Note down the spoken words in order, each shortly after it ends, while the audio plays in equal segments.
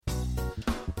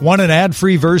Want an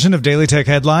ad-free version of Daily Tech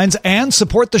Headlines and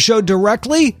support the show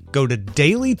directly? Go to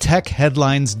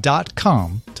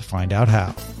dailytechheadlines.com to find out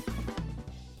how.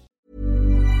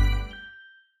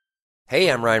 Hey,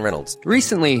 I'm Ryan Reynolds.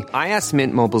 Recently, I asked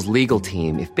Mint Mobile's legal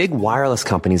team if big wireless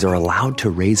companies are allowed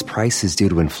to raise prices due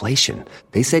to inflation.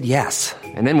 They said yes.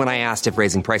 And then when I asked if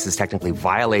raising prices technically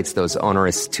violates those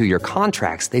onerous 2-year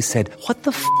contracts, they said, "What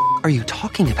the f*** are you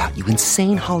talking about, you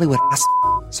insane Hollywood ass?"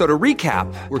 So to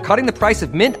recap, we're cutting the price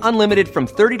of Mint Unlimited from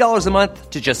 $30 a month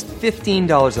to just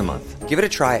 $15 a month. Give it a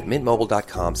try at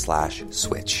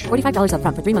mintmobile.com/switch. $45 up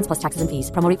front for 3 months plus taxes and fees.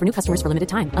 Promo rate for new customers for limited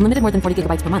time. Unlimited more than 40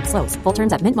 gigabytes per month. Slows full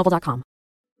terms at mintmobile.com.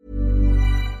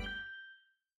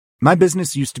 My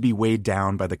business used to be weighed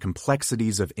down by the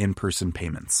complexities of in-person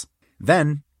payments.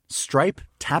 Then, Stripe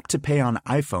Tap to Pay on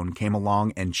iPhone came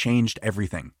along and changed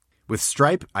everything. With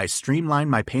Stripe, I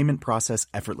streamlined my payment process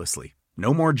effortlessly.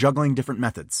 No more juggling different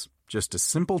methods. Just a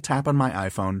simple tap on my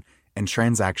iPhone and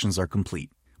transactions are complete.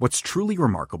 What's truly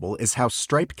remarkable is how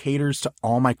Stripe caters to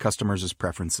all my customers'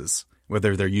 preferences.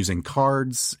 Whether they're using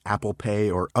cards, Apple Pay,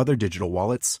 or other digital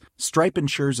wallets, Stripe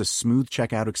ensures a smooth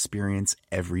checkout experience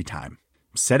every time.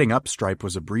 Setting up Stripe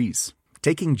was a breeze,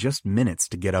 taking just minutes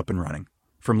to get up and running.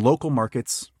 From local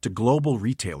markets to global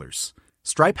retailers,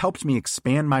 Stripe helped me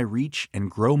expand my reach and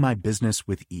grow my business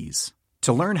with ease.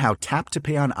 To learn how Tap to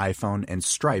Pay on iPhone and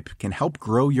Stripe can help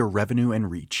grow your revenue and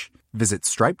reach, visit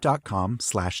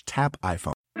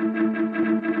stripe.com/tapiphone.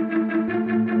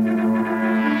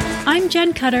 I'm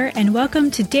Jen Cutter, and welcome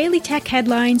to Daily Tech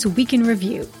Headlines Week in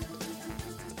Review.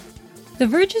 The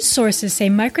Verge's sources say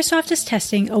Microsoft is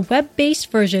testing a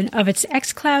web-based version of its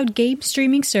xCloud game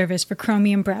streaming service for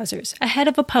Chromium browsers, ahead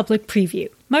of a public preview.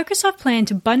 Microsoft planned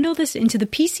to bundle this into the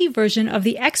PC version of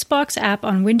the Xbox app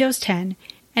on Windows 10,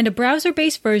 and a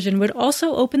browser-based version would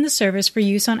also open the service for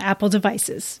use on Apple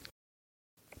devices.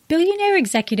 Billionaire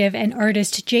executive and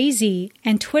artist Jay-Z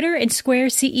and Twitter and Square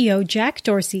CEO Jack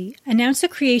Dorsey announced the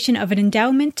creation of an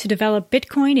endowment to develop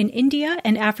Bitcoin in India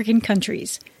and African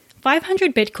countries.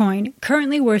 500 Bitcoin,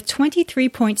 currently worth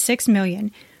 $23.6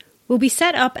 million, will be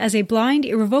set up as a blind,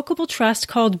 irrevocable trust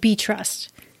called B-Trust.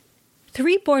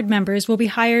 3 board members will be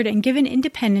hired and given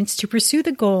independence to pursue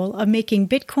the goal of making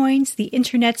Bitcoins the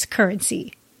Internet's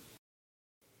currency.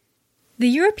 The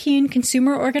European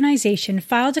Consumer Organization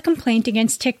filed a complaint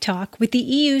against TikTok with the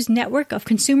EU's network of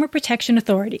consumer protection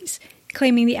authorities,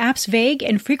 claiming the app's vague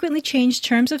and frequently changed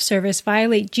terms of service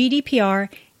violate GDPR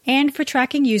and for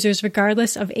tracking users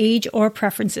regardless of age or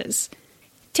preferences.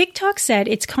 TikTok said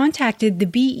it's contacted the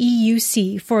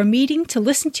BEUC for a meeting to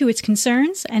listen to its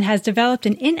concerns and has developed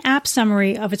an in-app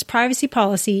summary of its privacy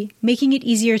policy, making it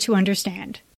easier to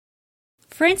understand.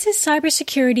 France's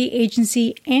cybersecurity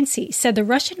agency ANSSI said the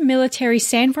Russian military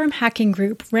Sandworm hacking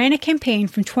group ran a campaign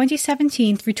from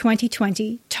 2017 through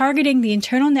 2020 targeting the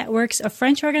internal networks of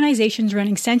French organizations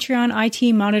running Centrion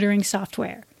IT monitoring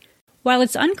software. While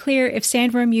it's unclear if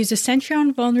Sandworm used a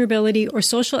Centrion vulnerability or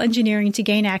social engineering to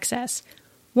gain access,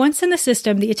 once in the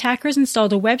system, the attackers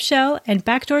installed a web shell and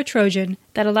backdoor Trojan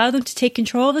that allowed them to take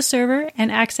control of the server and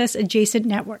access adjacent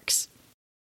networks.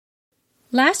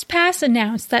 LastPass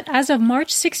announced that as of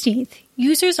March 16th,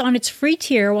 users on its free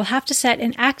tier will have to set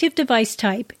an active device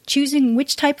type, choosing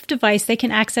which type of device they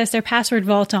can access their password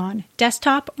vault on,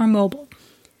 desktop or mobile.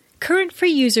 Current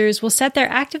free users will set their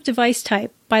active device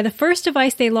type by the first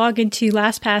device they log into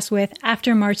LastPass with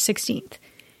after March 16th.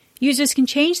 Users can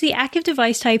change the active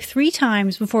device type 3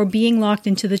 times before being locked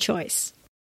into the choice.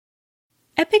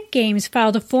 Epic Games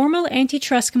filed a formal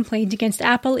antitrust complaint against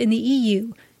Apple in the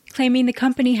EU, claiming the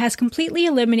company has completely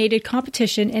eliminated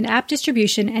competition in app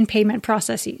distribution and payment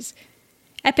processes.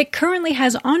 Epic currently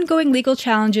has ongoing legal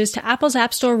challenges to Apple's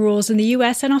App Store rules in the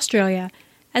US and Australia,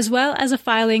 as well as a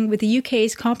filing with the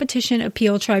UK's Competition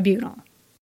Appeal Tribunal.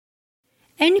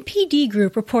 NPD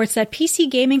Group reports that PC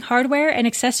gaming hardware and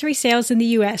accessory sales in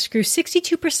the US grew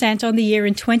 62% on the year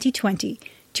in 2020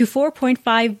 to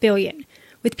 $4.5 billion,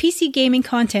 with PC gaming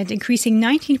content increasing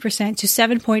 19% to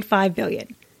 $7.5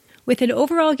 billion. Within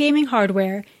overall gaming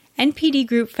hardware, NPD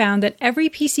Group found that every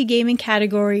PC gaming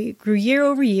category grew year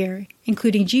over year,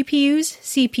 including GPUs,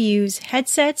 CPUs,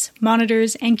 headsets,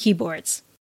 monitors, and keyboards.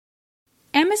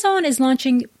 Amazon is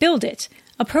launching Build It,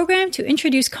 a program to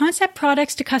introduce concept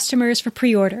products to customers for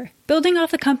pre-order, building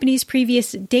off the company's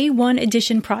previous Day One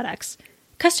edition products.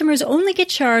 Customers only get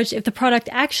charged if the product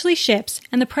actually ships,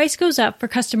 and the price goes up for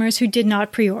customers who did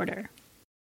not pre-order.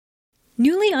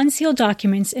 Newly unsealed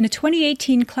documents in a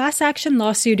 2018 class action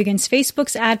lawsuit against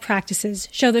Facebook's ad practices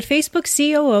show that Facebook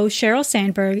COO Sheryl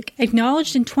Sandberg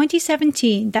acknowledged in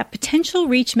 2017 that potential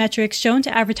reach metrics shown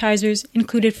to advertisers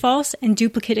included false and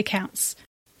duplicate accounts.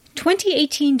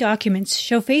 2018 documents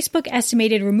show Facebook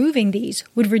estimated removing these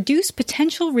would reduce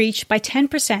potential reach by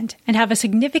 10% and have a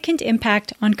significant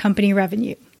impact on company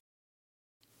revenue.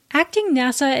 Acting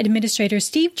NASA Administrator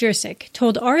Steve Jurczyk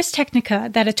told Ars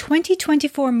Technica that a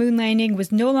 2024 moon landing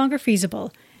was no longer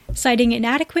feasible, citing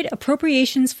inadequate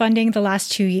appropriations funding the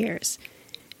last 2 years.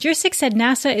 Jurczyk said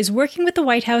NASA is working with the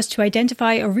White House to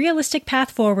identify a realistic path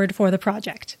forward for the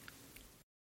project.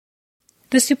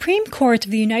 The Supreme Court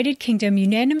of the United Kingdom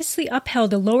unanimously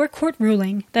upheld a lower court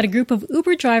ruling that a group of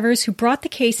Uber drivers who brought the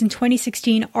case in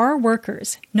 2016 are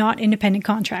workers, not independent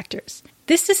contractors.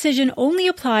 This decision only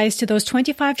applies to those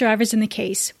 25 drivers in the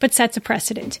case, but sets a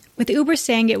precedent, with Uber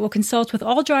saying it will consult with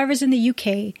all drivers in the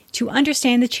UK to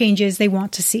understand the changes they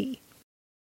want to see.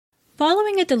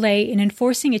 Following a delay in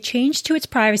enforcing a change to its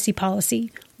privacy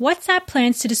policy, WhatsApp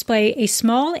plans to display a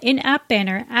small in-app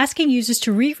banner asking users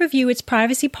to re-review its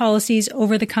privacy policies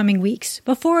over the coming weeks,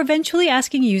 before eventually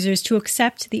asking users to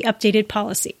accept the updated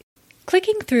policy.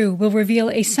 Clicking through will reveal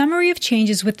a summary of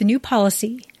changes with the new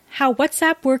policy, how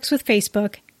WhatsApp works with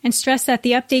Facebook, and stress that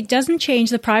the update doesn't change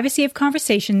the privacy of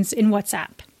conversations in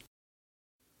WhatsApp.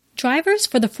 Drivers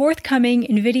for the forthcoming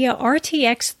NVIDIA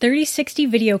RTX 3060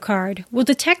 video card will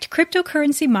detect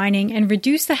cryptocurrency mining and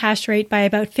reduce the hash rate by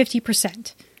about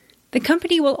 50%. The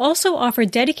company will also offer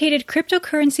dedicated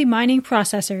cryptocurrency mining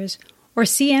processors, or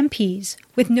CMPs,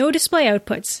 with no display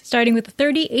outputs, starting with the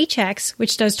 30HX,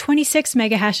 which does 26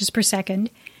 megahashes per second,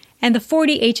 and the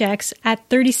 40HX at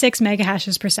 36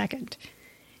 megahashes per second.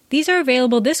 These are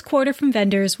available this quarter from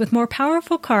vendors, with more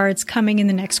powerful cards coming in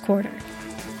the next quarter.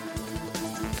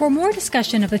 For more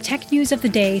discussion of the tech news of the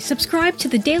day, subscribe to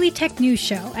the Daily Tech News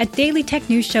Show at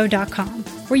dailytechnewsshow.com,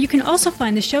 where you can also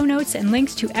find the show notes and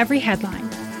links to every headline.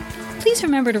 Please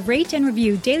remember to rate and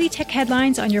review Daily Tech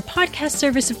Headlines on your podcast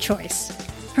service of choice.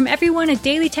 From everyone at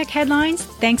Daily Tech Headlines,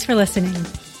 thanks for listening.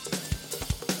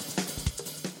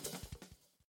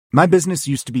 My business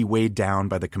used to be weighed down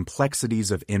by the complexities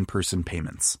of in-person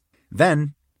payments.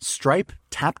 Then, Stripe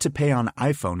Tap to Pay on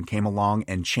iPhone came along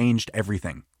and changed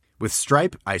everything. With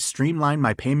Stripe, I streamlined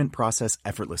my payment process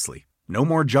effortlessly. No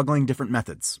more juggling different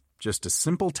methods. Just a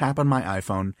simple tap on my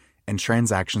iPhone and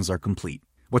transactions are complete.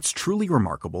 What's truly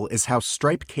remarkable is how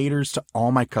Stripe caters to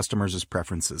all my customers'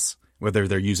 preferences. Whether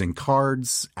they're using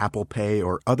cards, Apple Pay,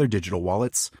 or other digital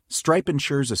wallets, Stripe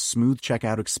ensures a smooth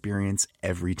checkout experience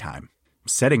every time.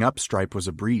 Setting up Stripe was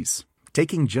a breeze,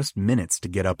 taking just minutes to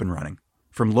get up and running.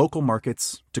 From local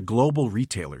markets to global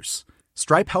retailers,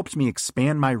 Stripe helped me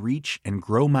expand my reach and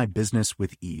grow my business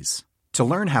with ease. To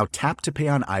learn how Tap to Pay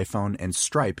on iPhone and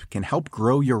Stripe can help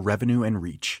grow your revenue and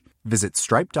reach, visit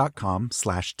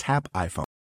stripe.com/tapiphone.